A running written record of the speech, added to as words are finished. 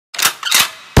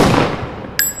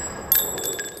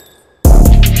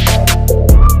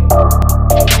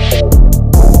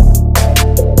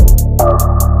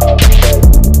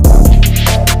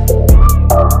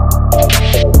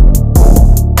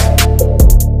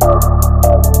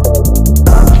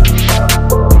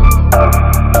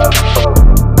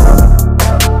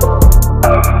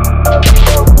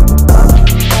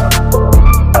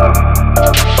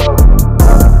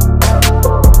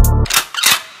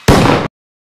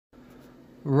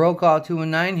Roll call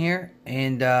 219 here,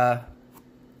 and got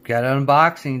an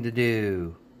unboxing to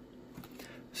do.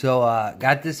 So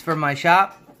got this from my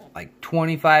shop like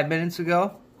 25 minutes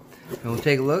ago, and we'll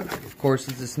take a look. Of course,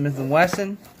 it's a Smith &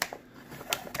 Wesson.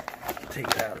 Take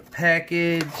it out of the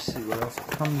package, see what else it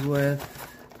comes with.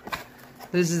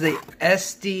 This is the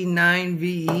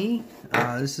SD9VE.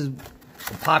 This is a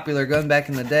popular gun back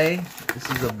in the day. This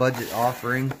is a budget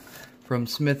offering from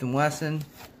Smith & Wesson.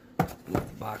 Get the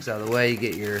box out of the way, you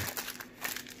get your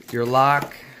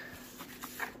lock.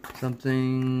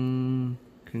 Something,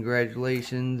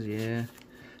 congratulations, yeah.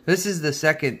 This is the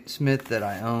second Smith that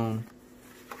I own.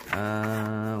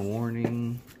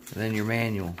 Warning, and then your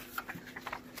manual.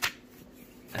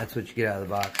 That's what you get out of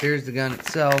the box. Here's the gun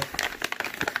itself.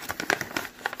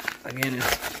 Again,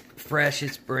 it's fresh,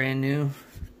 it's brand new.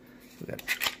 We got a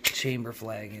chamber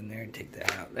flag in there, take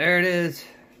that out. There it is.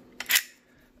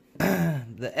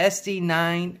 The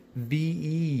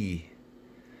SD9VE.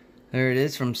 There it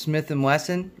is from Smith &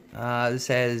 Wesson. This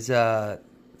has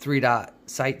 3-dot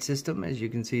sight system, as you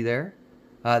can see there.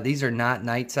 These are not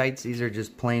night sights. These are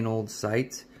just plain old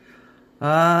sights.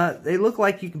 They look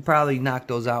like you can probably knock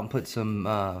those out and put some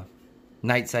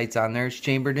night sights on there. It's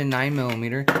chambered in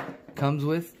 9mm. Comes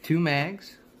with 2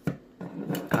 mags.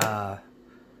 I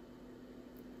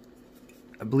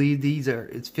believe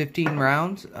it's 15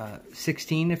 rounds,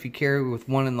 16 if you carry with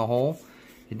one in the hole.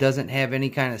 It doesn't have any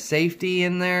kind of safety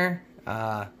in there.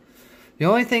 The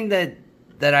only thing that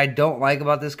I don't like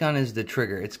about this gun is the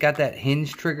trigger. It's got that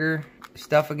hinge trigger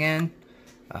stuff again.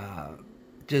 I'm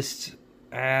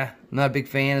not a big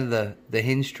fan of the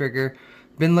hinge trigger.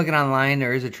 Been looking online,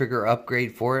 there is a trigger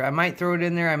upgrade for it. I might throw it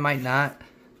in there, I might not.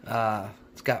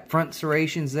 It's got front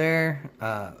serrations there,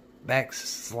 back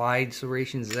slide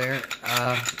serrations there.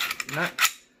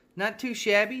 Not too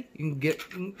shabby. You can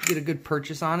get a good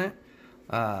purchase on it.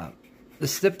 The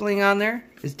stippling on there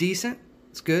is decent.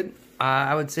 It's good.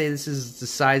 I would say this is the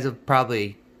size of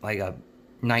probably like a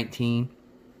 19,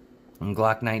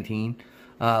 Glock 19.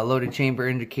 Loaded chamber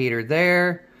indicator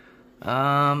there.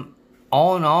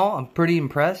 All in all, I'm pretty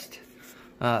impressed.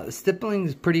 The stippling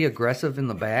is pretty aggressive in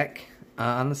the back.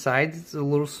 On the sides, it's a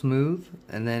little smooth,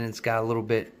 and then it's got a little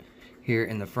bit here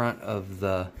in the front of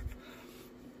the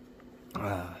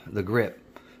grip.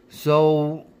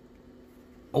 So,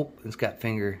 it's got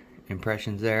finger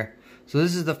impressions there. So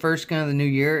this is the first gun of the new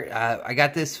year. I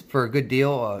got this for a good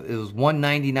deal. It was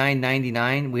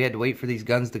 $199.99. We had to wait for these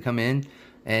guns to come in,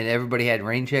 and everybody had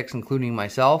rain checks, including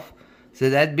myself.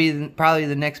 So that'd be probably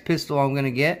the next pistol I'm going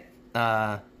to get.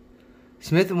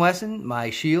 Smith & Wesson,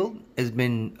 my Shield, has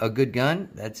been a good gun.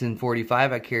 That's in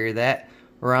 45. I carry that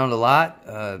around a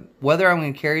lot. Whether I'm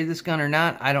going to carry this gun or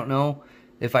not, I don't know.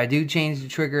 If I do change the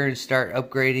trigger and start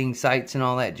upgrading sights and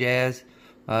all that jazz,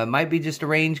 it might be just a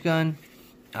range gun.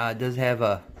 It does have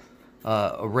a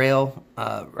rail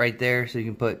right there, so you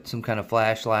can put some kind of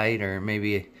flashlight or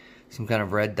maybe some kind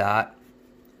of red dot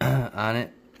on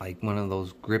it, like one of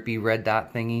those grippy red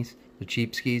dot thingies, the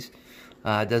cheapskates.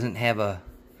 It doesn't have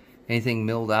anything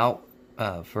milled out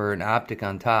for an optic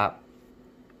on top.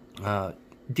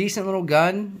 Decent little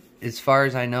gun, as far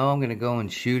as I know. I'm going to go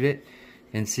and shoot it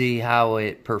and see how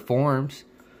it performs.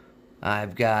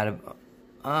 I've got,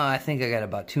 I think I got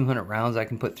about 200 rounds I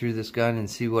can put through this gun and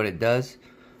see what it does.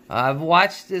 I've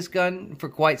watched this gun for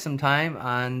quite some time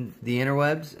on the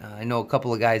interwebs. I know a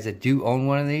couple of guys that do own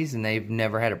one of these, and they've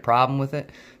never had a problem with it.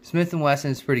 Smith &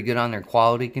 Wesson is pretty good on their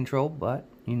quality control, but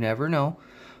you never know.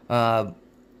 I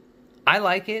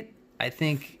like it. I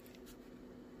think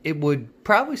it would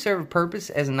probably serve a purpose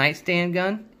as a nightstand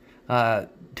gun.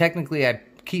 Technically, I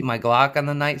keep my Glock on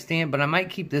the nightstand, but I might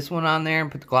keep this one on there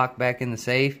and put the Glock back in the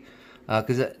safe,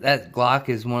 because that Glock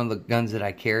is one of the guns that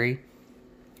I carry.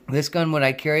 This gun, would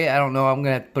I carry it? I don't know. I'm going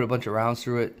to have to put a bunch of rounds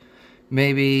through it.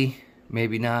 Maybe,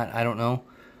 maybe not. I don't know.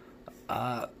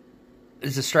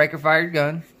 It's a striker-fired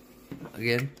gun.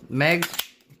 Again, mags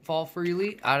fall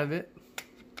freely out of it.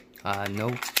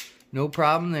 No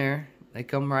problem there. They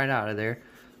come right out of there.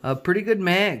 Pretty good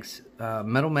mags.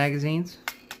 Metal magazines.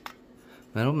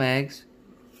 Metal mags.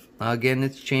 Again,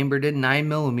 it's chambered in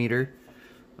 9mm.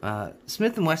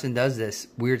 Smith & Wesson does this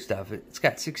weird stuff. It's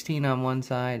got 16 on one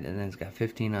side, and then it's got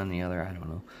 15 on the other. I don't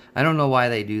know. I don't know why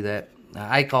they do that.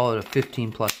 I call it a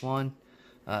 15+1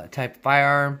 type of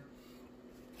firearm.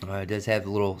 It does have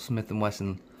the little Smith &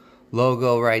 Wesson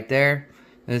logo right there.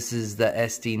 This is the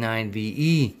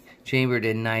SD9VE, chambered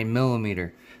in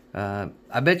 9mm.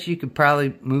 I bet you could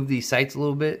probably move these sights a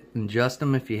little bit and adjust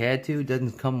them if you had to. It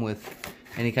doesn't come with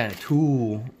any kind of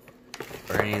tool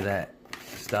or any of that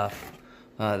stuff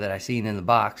that I seen in the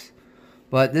box.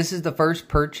 But this is the first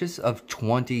purchase of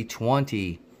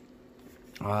 2020.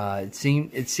 It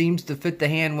seems to fit the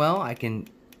hand well. I can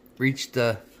reach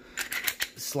the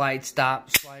slide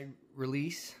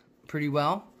release pretty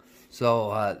well.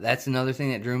 So that's another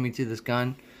thing that drew me to this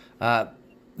gun. The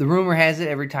rumor has it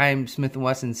every time Smith &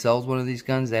 Wesson sells one of these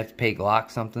guns, they have to pay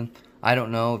Glock something. I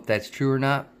don't know if that's true or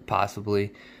not.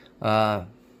 Possibly. But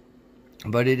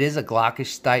it is a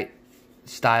Glockish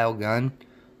style gun.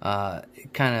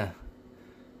 It kind of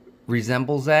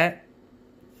resembles that.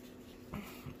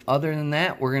 Other than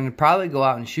that, we're going to probably go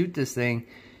out and shoot this thing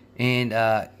and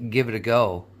give it a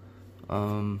go.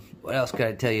 What else could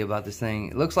I tell you about this thing?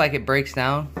 It looks like it breaks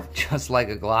down just like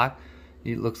a Glock.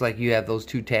 It looks like you have those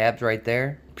two tabs right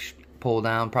there. Pull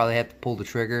down. Probably have to pull the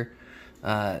trigger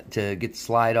to get the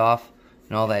slide off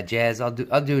and all that jazz. I'll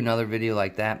do another video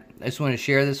like that. I just want to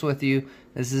share this with you.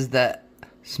 This is the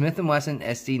Smith & Wesson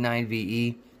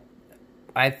SD9VE.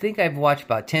 I think I've watched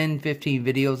about 10-15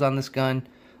 videos on this gun.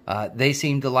 They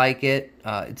seem to like it.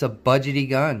 It's a budgety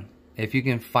gun. If you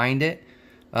can find it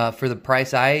for the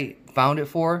price I found it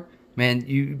for, man,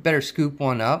 you better scoop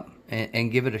one up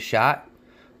and give it a shot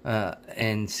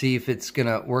and see if it's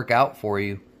gonna work out for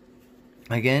you.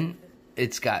 Again,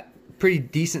 it's got pretty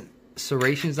decent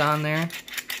serrations on there,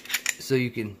 so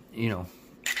you can, you know,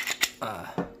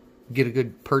 get a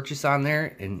good purchase on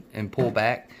there and pull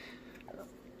back.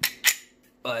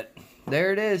 But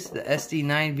there it is, the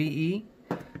SD9VE.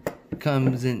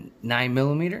 Comes in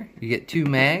 9mm. You get 2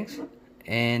 mags.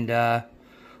 And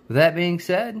with that being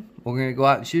said, we're going to go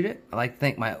out and shoot it. I'd like to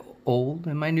thank my old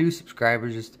and my new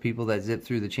subscribers, just the people that zip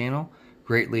through the channel.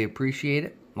 Greatly appreciate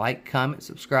it. Like, comment,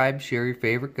 subscribe, share your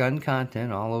favorite gun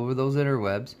content all over those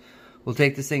interwebs. We'll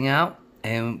take this thing out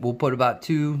and we'll put about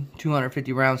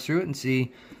 250 rounds through it and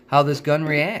see how this gun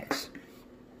reacts.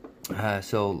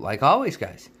 So, like always,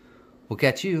 guys, we'll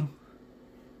catch you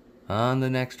on the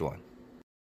next one.